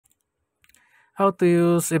How to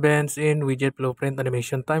use events in Widget Blueprint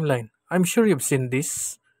Animation Timeline. I'm sure you've seen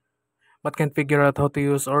this, but can't figure out how to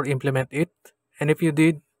use or implement it. And if you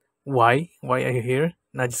did, why? Why are you here?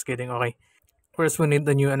 Not just kidding, okay. First, we need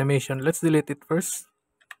the new animation. Let's delete it first.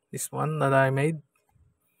 This one that I made.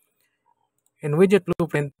 In Widget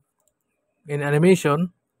Blueprint, in Animation,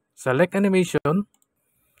 select Animation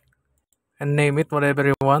and name it whatever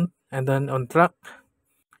you want. And then on Track,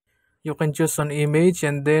 you can choose an image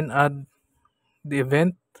and then add the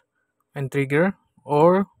event and trigger,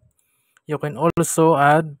 or you can also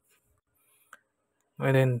add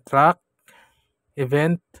within Track,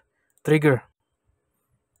 Event, Trigger.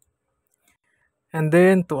 And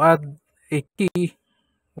then to add a key,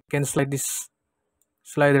 we can slide this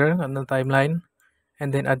slider on the timeline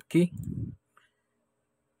and then add key.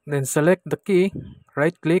 Then select the key,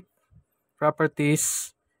 right click,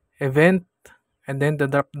 properties, event, and then the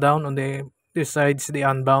drop down on the decides the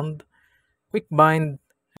unbound, quick bind,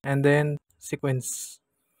 and then sequence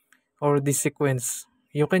or this sequence.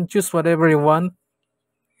 You can choose whatever you want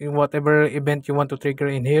in whatever event you want to trigger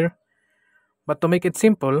in here. But to make it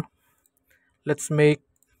simple, let's make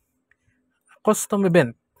a custom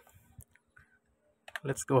event.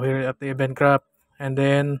 Let's go here at the event graph and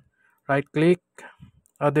then right click,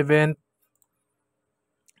 add event,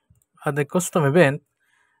 add the custom event,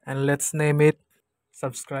 and let's name it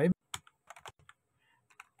subscribe.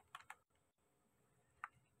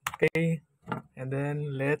 Okay, and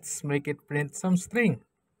then let's make it print some string.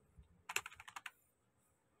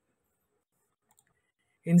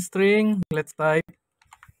 In string, let's type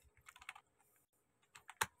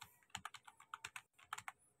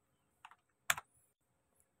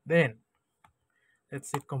then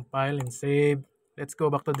let's hit compile and save. Let's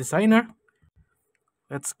go back to designer.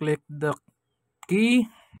 Let's click the key,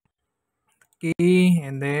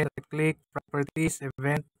 and then click properties,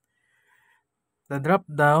 event, the drop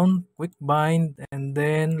down, quick bind, and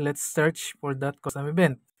then let's search for that custom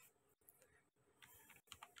event.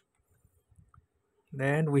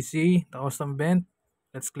 Then we see the custom event.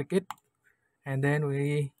 Let's click it, and then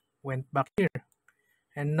we went back here.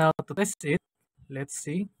 And now to test it, let's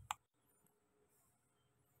see.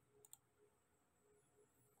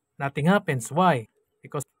 Nothing happens. Why?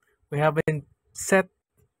 Because we haven't set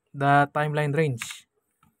the timeline range.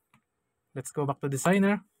 Let's go back to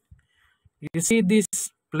designer. You see this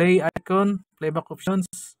play icon, playback options.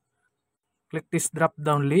 Click this drop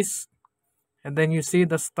down list, and then you see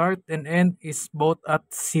the start and end is both at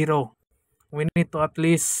 0. We need to at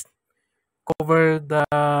least cover the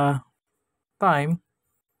time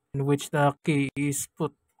in which the key is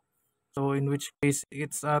put. So in which case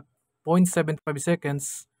it's at 0.75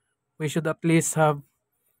 seconds. We should at least have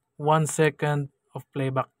 1 second of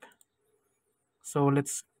playback. So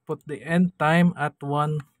let's put the end time at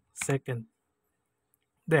 1 second.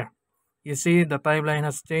 There. You see the timeline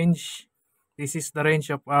has changed. This is the range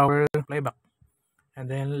of our playback. And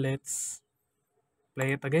then let's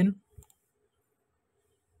play it again.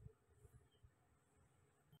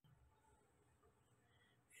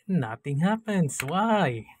 Nothing happens.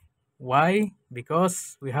 Why? Why?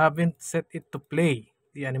 Because we haven't set it to play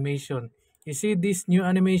the animation. You see this new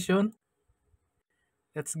animation?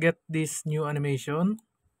 Let's get this new animation.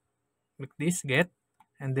 Click this, get,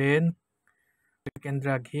 and then we can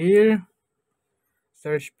drag here.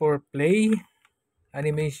 Search for play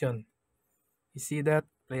animation. You see that?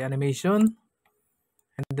 Play animation.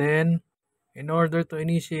 And then in order to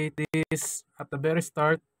initiate this at the very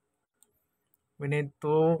start, we need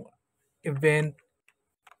to event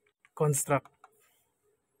construct.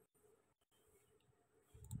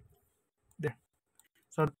 There.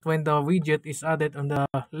 So that when the widget is added on the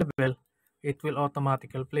level, it will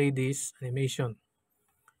automatically play this animation.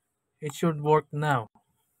 It should work now.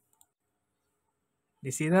 You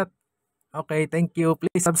see that? Okay, thank you.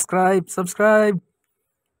 Please subscribe.